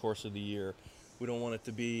progress over the course of the year. We don't want it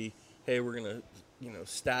to be, hey, we're going to,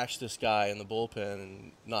 stash this guy in the bullpen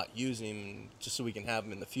and not use him just so we can have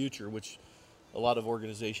him in the future, which a lot of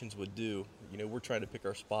organizations would do. We're trying to pick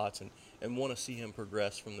our spots and want to see him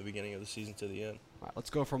progress from the beginning of the season to the end. All right, let's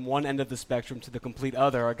go from one end of the spectrum to the complete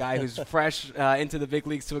other, a guy who's fresh into the big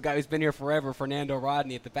leagues to a guy who's been here forever, Fernando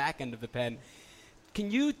Rodney, at the back end of the pen. Can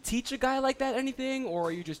you teach a guy like that anything, or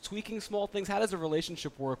are you just tweaking small things? How does a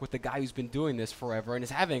relationship work with the guy who's been doing this forever and is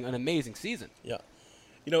having an amazing season? Yeah.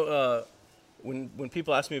 When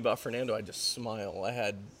people ask me about Fernando, I just smile. I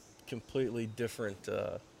had completely different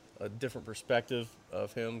a different perspective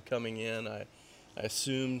of him coming in. I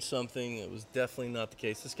assumed something. It was definitely not the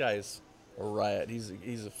case. This guy is a riot. He's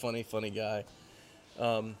a funny guy.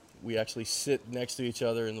 We actually sit next to each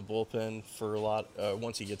other in the bullpen for a lot.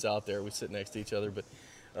 Once he gets out there, we sit next to each other.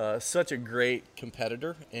 But such a great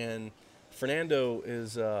competitor, and Fernando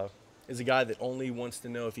is a guy that only wants to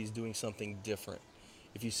know if he's doing something different.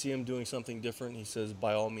 If you see him doing something different, he says,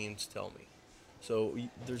 by all means, tell me. So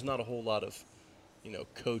there's not a whole lot of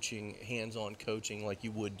coaching, hands-on coaching like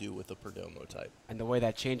you would do with a Perdomo type. And the way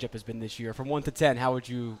that changeup has been this year, from 1 to 10, how would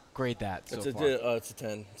you grade that so far? It's a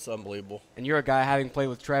 10. It's unbelievable. And you're a guy having played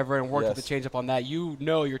with Trevor and worked with the changeup on that. You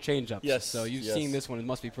know your changeups. Yes. So you've seen this one. It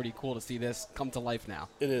must be pretty cool to see this come to life now.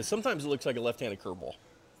 It is. Sometimes it looks like a left-handed curveball,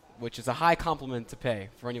 which is a high compliment to pay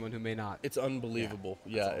for anyone who may not. It's unbelievable.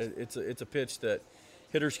 Yeah, awesome. It's a pitch that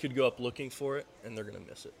hitters could go up looking for it, and they're going to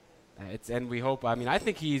miss it. And we hope. I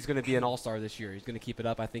think he's going to be an all-star this year. He's going to keep it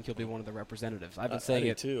up. I think he'll be one of the representatives. I've been saying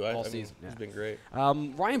it too. all season. He's been great.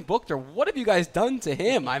 Ryan Bochtler, what have you guys done to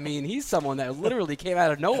him? He's someone that literally came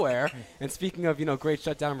out of nowhere. And speaking of, great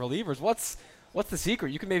shutdown relievers, what's the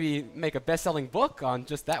secret? You can maybe make a best-selling book on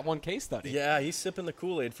just that one case study. Yeah, he's sipping the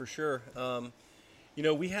Kool-Aid for sure.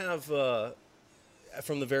 We have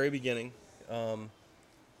from the very beginning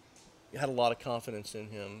had a lot of confidence in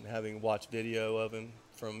him, having watched video of him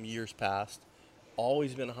from years past.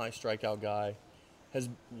 Always been a high strikeout guy. Has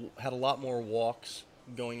had a lot more walks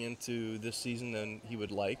going into this season than he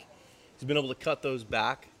would like. He's been able to cut those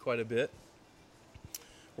back quite a bit.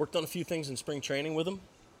 Worked on a few things in spring training with him,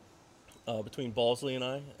 between Balsley and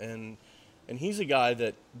I, and he's a guy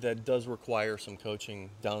that does require some coaching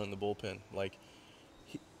down in the bullpen. Like,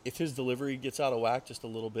 if his delivery gets out of whack just a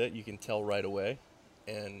little bit, you can tell right away,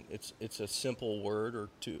 and it's a simple word or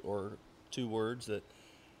two words that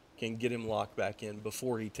can get him locked back in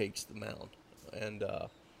before he takes the mound. And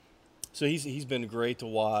so he's been great to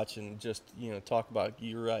watch, and just, talk about,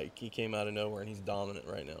 you're right, he came out of nowhere and he's dominant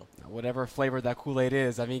right now. Whatever flavor that Kool-Aid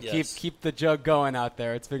is, I mean, Yes. keep the jug going out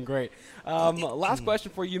there. It's been great. Last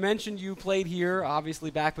question for you. You mentioned you played here,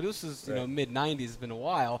 obviously back, but this is mid-'90s. It's been a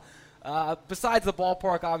while. Besides the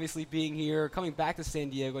ballpark, obviously being here, coming back to San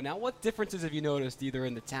Diego now, what differences have you noticed, either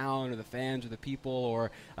in the town or the fans or the people,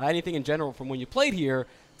 or anything in general from when you played here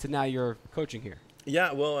to now you're coaching here?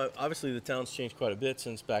 Yeah, well, obviously the town's changed quite a bit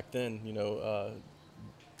since back then.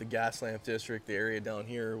 The gas lamp district, the area down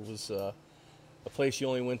here was a place you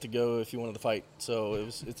only went to go if you wanted to fight. So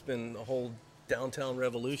it's been a whole downtown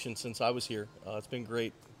revolution since I was here. It's been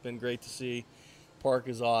great. Been great to see. Park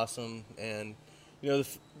is awesome, and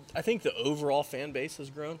I think the overall fan base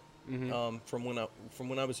has grown from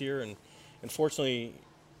when I was here, and fortunately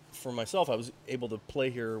for myself, I was able to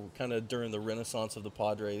play here kind of during the renaissance of the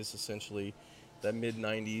Padres, essentially. That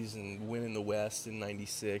mid-'90s and winning the West in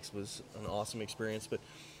 '96 was an awesome experience. But,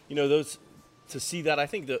 to see that, I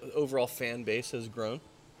think the overall fan base has grown,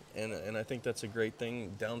 and I think that's a great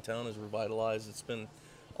thing. Downtown is revitalized. It's been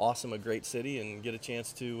awesome, a great city, and get a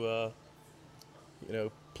chance to,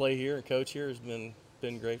 play here and coach here has been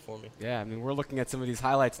great for me. Yeah, I mean, we're looking at some of these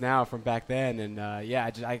highlights now from back then, and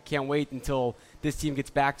I can't wait until this team gets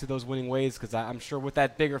back to those winning ways, because I'm sure with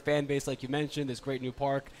that bigger fan base, like you mentioned, this great new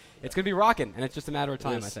park, it's going to be rocking, and it's just a matter of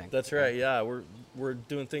time, I think. That's right, yeah. We're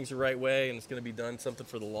doing things the right way, and it's going to be done something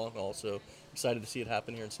for the long haul, so excited to see it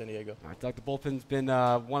happen here in San Diego. All right, Doug, the bullpen's been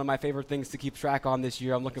one of my favorite things to keep track on this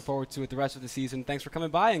year. I'm looking forward to it the rest of the season. Thanks for coming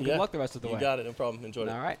by, and good luck the rest of the way. You got it, no problem. Enjoyed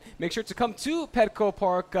it. All right. Make sure to come to Petco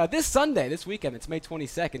Park this weekend. It's May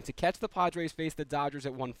 22nd, to catch the Padres face the Dodgers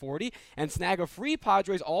at 1:40 and snag a free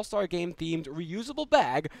Padres All-Star Game-themed reusable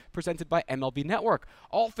bag presented by MLB Network.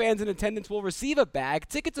 All fans in attendance will receive a bag.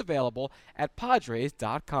 Tickets available at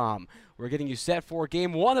Padres.com. We're getting you set for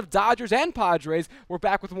Game 1 of Dodgers and Padres. We're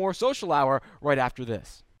back with more Social Hour right after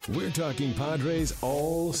this. We're talking Padres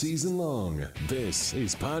all season long. This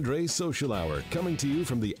is Padres Social Hour, coming to you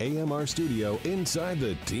from the AMR studio inside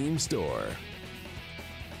the team store.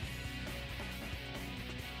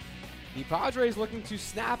 The Padres looking to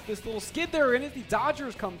snap this little skid they're in it. The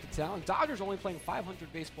Dodgers come to town. Dodgers only playing .500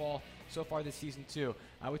 baseball so far this season, too.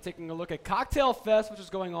 We're taking a look at Cocktail Fest, which is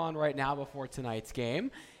going on right now before tonight's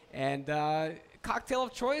game. And cocktail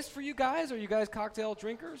of choice for you guys? Are you guys cocktail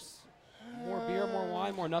drinkers? More beer, more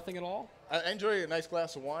wine, more nothing at all? I enjoy a nice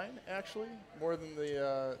glass of wine, actually, more than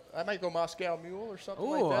the. I might go Moscow Mule or something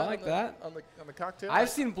like that. Ooh, I like that. On the cocktail. I've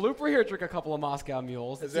seen Blooper here drink a couple of Moscow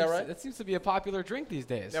Mules. Is that right? That seems to be a popular drink these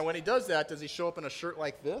days. Now, when he does that, does he show up in a shirt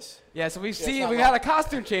like this? Yeah, so we've had a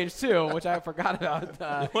costume change too, which I forgot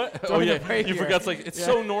about. What? Oh yeah, you forgot. It's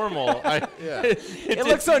so normal. It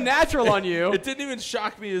looks so natural on you. It didn't even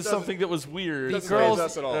shock me as something that was weird. The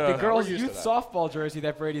girls' We're used youth to that. softball jersey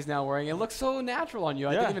that Brady's now wearing, it looks so natural on you.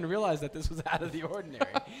 I Yeah. didn't even realize that this was out of the ordinary.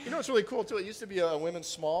 You know what's really cool too? It used to be a women's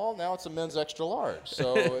small. Now it's a men's extra large.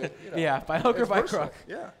 So Yeah, by hook or it's by versatile. crook.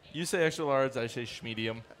 Yeah. You say extra large, I say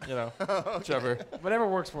schmedium. Whichever. Whatever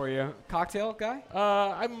works for you. Cocktail guy?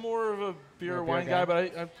 I'm more of a beer or beer wine guy. guy, but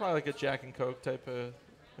I'd probably like a Jack and Coke type of.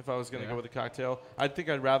 If I was going to go with a cocktail, I think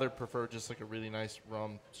I'd rather prefer just like a really nice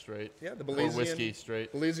rum straight. Yeah, the or Belizean whiskey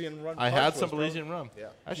straight. Belizean rum. I had punch some was Belizean rum. Yeah.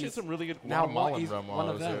 Actually, had some really good Now Guatemalan he's rum while one I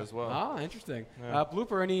of was them. there as well. Ah, interesting. Yeah.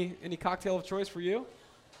 Blooper, any cocktail of choice for you?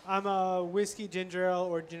 I'm a whiskey, ginger ale,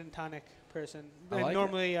 or gin and tonic person. I And like it.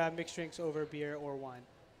 normally mixed drinks over beer or wine.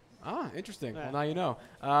 Ah, interesting. Yeah. Well, now you know.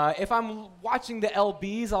 If I'm watching the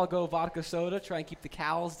LBs, I'll go vodka soda, try and keep the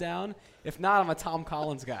calories down. If not, I'm a Tom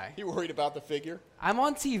Collins guy. You worried about the figure? I'm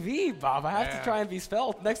on TV, Bob. I have to try and be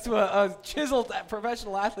svelte next to a chiseled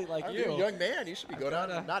professional athlete like You're a you. young man. You should be going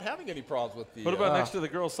out and not having any problems with the. What about next to the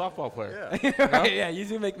girls softball player? Yeah. Right, yeah, you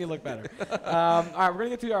do make me look better. All right, we're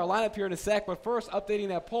going to get to our lineup here in a sec, but first, updating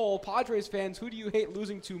that poll, Padres fans, who do you hate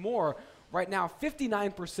losing to more? Right now,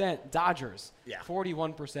 59% Dodgers, Yeah.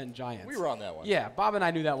 41% Giants. We were on that one. Yeah, Bob and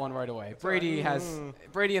I knew that one right away. Brady and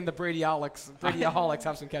the Bradyaholics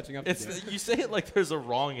have some catching up to do. You say it like there's a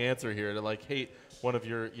wrong answer here to like hate one of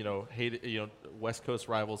your West Coast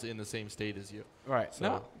rivals in the same state as you. Right. So-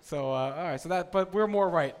 No. So all right. So but we're more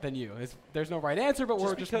right than you. There's no right answer, but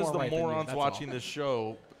we're just because more the right than you. morons That's watching all. this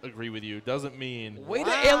show agree with you doesn't mean Way to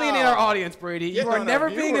alienate our audience, Brady. Get You are on our never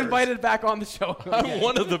being viewers. invited back on the show. I'm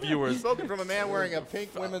one of the viewers. Spoken from a man wearing a pink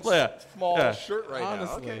women's Yeah. small Yeah. shirt right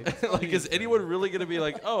Honestly. now. Okay. Like, is anyone really going to be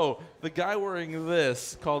like, oh, the guy wearing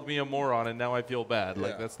this called me a moron and now I feel bad?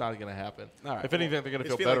 Like, Yeah. that's not going to happen. All right. If anything, they're going to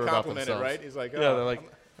He's feel feeling better about complimented, themselves. right? He's like, yeah, oh, they're like,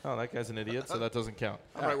 Oh, that guy's an idiot, so that doesn't count.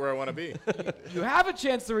 I'm right where I want to be. You have a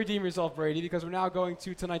chance to redeem yourself, Brady, because we're now going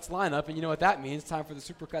to tonight's lineup, and you know what that means. Time for the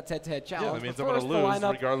Supercuts head-to-head challenge. Yeah, that means But I'm going to first,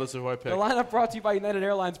 lose regardless of who I pick. The lineup brought to you by United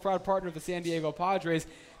Airlines, proud partner of the San Diego Padres.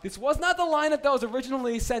 This was not the lineup that was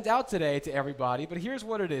originally sent out today to everybody, but here's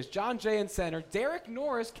what it is. John Jay in center, Derek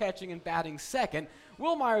Norris catching and batting second,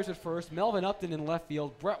 Will Myers at first, Melvin Upton in left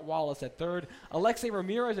field, Brett Wallace at third, Alexei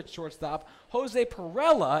Ramirez at shortstop, Jose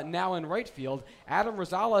Perella now in right field, Adam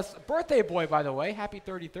Rosales, birthday boy, by the way, happy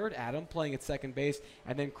 33rd, Adam, playing at second base,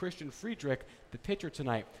 and then Christian Friedrich, the pitcher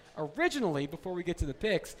tonight. Originally, before we get to the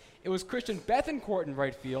picks, it was Christian Bethancourt in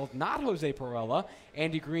right field, not Jose Perella.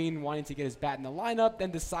 Andy Green wanting to get his bat in the lineup,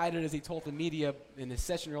 then decided, as he told the media in his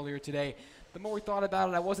session earlier today, the more we thought about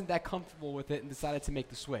it, I wasn't that comfortable with it and decided to make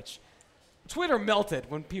the switch. Twitter melted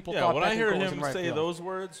when people thought when I heard Bethancourt was in him right say field. those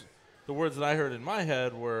words, the words that I heard in my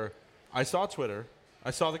head were, I saw Twitter,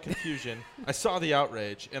 I saw the confusion, I saw the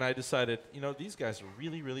outrage, and I decided, these guys are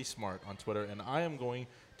really, really smart on Twitter, and I am going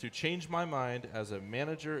to change my mind as a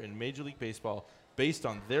manager in Major League Baseball based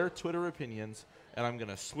on their Twitter opinions, and I'm going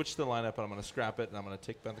to switch the lineup, and I'm going to scrap it, and I'm going to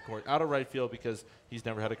take Bethancourt out of right field because he's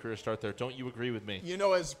never had a career start there. Don't you agree with me?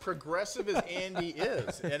 As progressive as Andy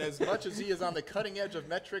is, and as much as he is on the cutting edge of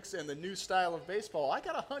metrics and the new style of baseball, I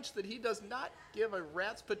got a hunch that he does not give a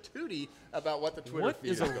rat's patootie about what the Twitter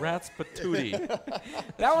feed is. What is a rat's patootie?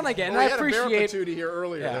 That one I get, and Well, I we had a appreciate. bear patootie here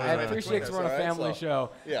earlier. Yeah, I appreciate because we're on a family show.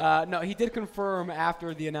 Yeah. No, he did confirm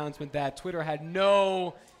after the announcement that Twitter had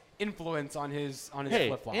no influence on his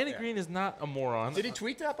flip-flop. Andy Green is not a moron. Did he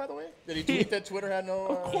tweet that, by the way? Did he tweet that Twitter had no?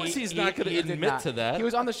 Of course he's not going to admit to that. He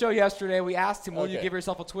was on the show yesterday. We asked him, will you Okay. give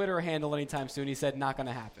yourself a Twitter handle anytime soon? He said, not going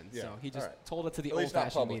to happen. Yeah. So he just All right. told it to the At least not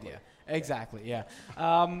old-fashioned publicly. media. Exactly,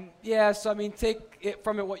 yeah. So, I mean, take it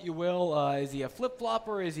from it what you will. Is he a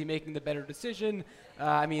flip-flopper? Is he making the better decision?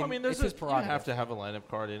 It's his prerogative. You have to have a lineup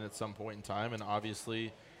card in at some point in time, and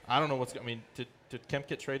obviously, I don't know what's. Did Kemp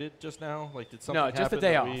get traded just now? Did something happen? No, just a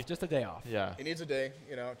day off. Just a day off. Yeah. He needs a day,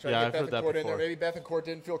 Try Yeah, to I've get heard that Bethancourt in there. before. Maybe Bethancourt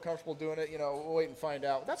didn't feel comfortable doing it. We'll wait and find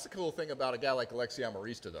out. That's the cool thing about a guy like Alexei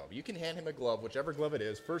Amarista, though. You can hand him a glove, whichever glove it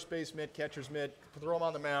is, first base mitt, catcher's mitt, throw him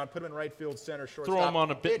on the mound, put him in right field, center, shortstop. Throw him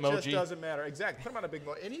on a Bitmoji. It just doesn't matter. Exactly. Put him on a big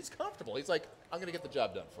moji. And he's comfortable. He's like, I'm going to get the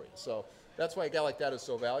job done for you. So that's why a guy like that is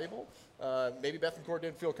so valuable. Maybe Bethancourt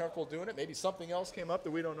didn't feel comfortable doing it. Maybe something else came up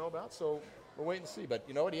that we don't know about. So we'll wait and see. But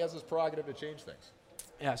you know what? He has his prerogative to change things.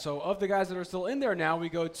 Yeah, so of the guys that are still in there now, we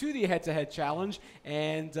go to the head-to-head challenge,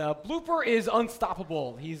 and Blooper is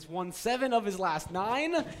unstoppable. He's won 7 of his last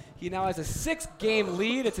 9. He now has a 6-game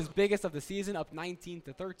lead. It's his biggest of the season, up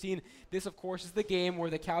 19-13. This, of course, is the game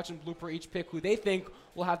where the Couch and Blooper each pick who they think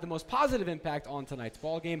will have the most positive impact on tonight's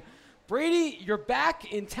ballgame. Brady, you're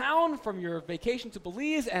back in town from your vacation to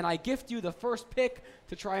Belize, and I gift you the first pick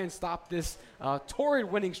to try and stop this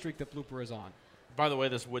torrid winning streak that Blooper is on. By the way,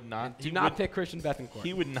 this would not. Do not pick Christian Bethancourt.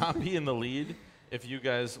 He would not be in the lead if you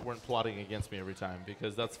guys weren't plotting against me every time,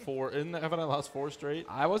 because that's 4. Haven't I lost 4 straight?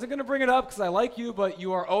 I wasn't going to bring it up because I like you, but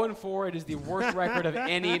you are 0-4. It is the worst record of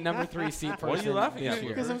any number 3 seed person. What are you laughing this at?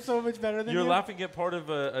 year. Because I'm so much better than You're you. laughing at part of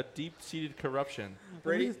a deep-seated corruption.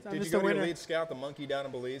 Brady, I'm did you just go a to your winner. lead scout, the monkey down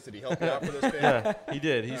in Belize? Did he help you out for this pick? Yeah, he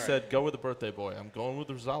did. He All said, go with the birthday boy. I'm going with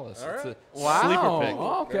Rosales. All It's right. a Wow. sleeper pick.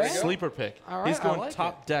 Oh, okay. There you go. Sleeper pick. All right, He's I going like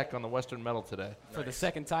top deck on the Western Medal today. For the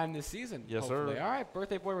second time this season. Yes, hopefully. sir. All right,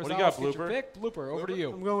 birthday boy Rosales, do you got, get your Blooper? pick. Blooper, over to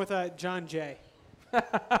you. I'm going with John Jay.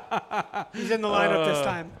 He's in the lineup this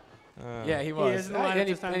time. Yeah, he was. is in the lineup and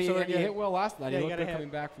he, this time, and he, so we're and he good. hit well last night. Yeah, he you looked gotta good hit. coming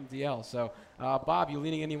back from DL. So, Bob, you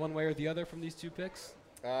leaning any one way or the other from these 2 picks?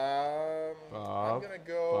 I'm Bob. going to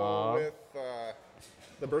go Bob. with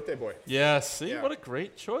the birthday boy. Yes. See, Yeah. what a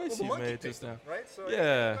great choice Well, the you monkey made picks just now. him, right? So Yeah.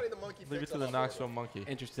 everybody the monkey Leave it picks to on the all 4 of Knoxville them. monkey.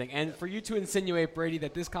 Interesting. And for you to insinuate, Brady,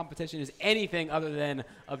 that this competition is anything other than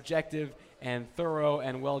objective and thorough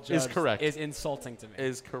and well-judged Is correct. is insulting to me.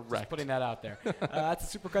 Is Just correct. putting that out there.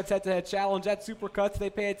 That's the Supercuts head-to-head challenge. At Supercuts, they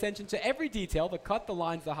pay attention to every detail, the cut, the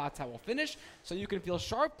lines, the hot towel finish, so you can feel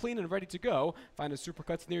sharp, clean, and ready to go. Find a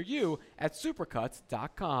Supercuts near you at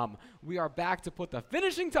supercuts.com. We are back to put the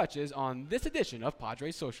finishing touches on this edition of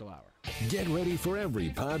Padres Social Hour. Get ready for every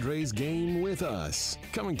Padres game with us.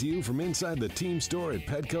 Coming to you from inside the team store at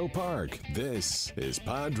Petco Park, this is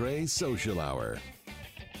Padres Social Hour.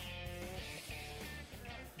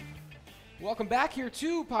 Welcome back here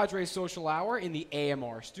to Padres Social Hour in the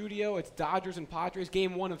AMR studio. It's Dodgers and Padres,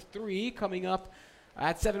 game 1 of 3, coming up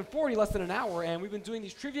at 7:40, less than an hour. And we've been doing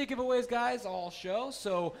these trivia giveaways, guys, all show.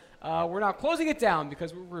 So we're now closing it down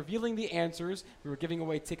because we're revealing the answers. We were giving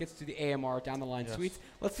away tickets to the AMR Down the Line Suites.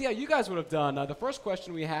 Let's see how you guys would have done. The first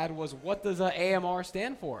question we had was, what does AMR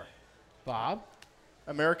stand for? Bob?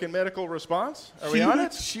 American medical response? Are we on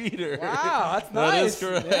it? Cheater. Wow, that's That nice. is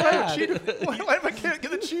correct. Yeah. Cheater. Why am I get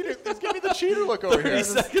the cheater? Give me the cheater look over 30 here.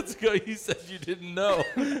 seconds ago, you said you didn't know.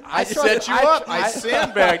 I set you up. I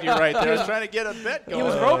sandbagged you right there. I was trying to get a bet going. He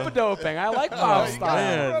was rope-a-doping. I like Bob's You style. got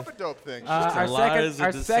man. the rope-a-dope thing. Our lies second, and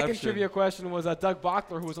our second deception. trivia question was Doug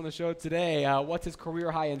Bochtler, who was on the show today. What's his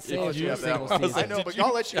career high in saves you in a have that single one. season? I know, but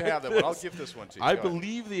I'll let you have that one. I'll give this one to you. I Go ahead.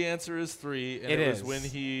 believe the answer is 3, and It it was is. when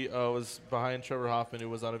he was behind Trevor Hoffman, who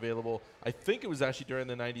was unavailable. I think it was actually during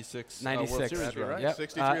the 96 World 96. Series That'd be run. right. Yep.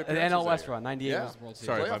 63 The appearances NL that West year. run. 98 Yeah. was the World Series.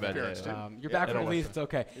 Sorry, Playoff my bad. appearance, Yeah, too. yeah. You're Yeah, back from NL release. West It's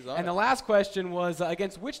okay. He's on And it. the last question was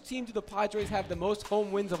against which team do the Padres have the most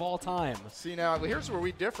home wins of all time? See, now, here's where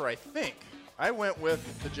we differ, I think. I went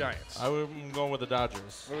with the Giants. I'm going with the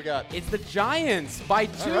Dodgers. What do we got? It's the Giants by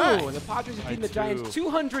 2. right. The Padres have By beaten the Giants 2.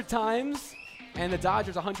 200 times, and the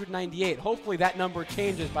Dodgers 198. Hopefully that number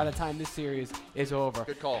changes by the time this series is over.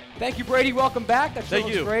 Good call. Thank you, Brady. Welcome back. That show Thank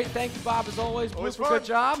looks you. great. Thank you, Bob, as always. Always Blue, fun. good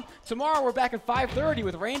job. Tomorrow we're back at 5:30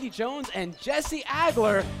 with Randy Jones and Jesse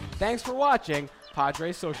Agler. Thanks for watching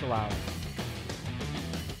Padres Social Hour.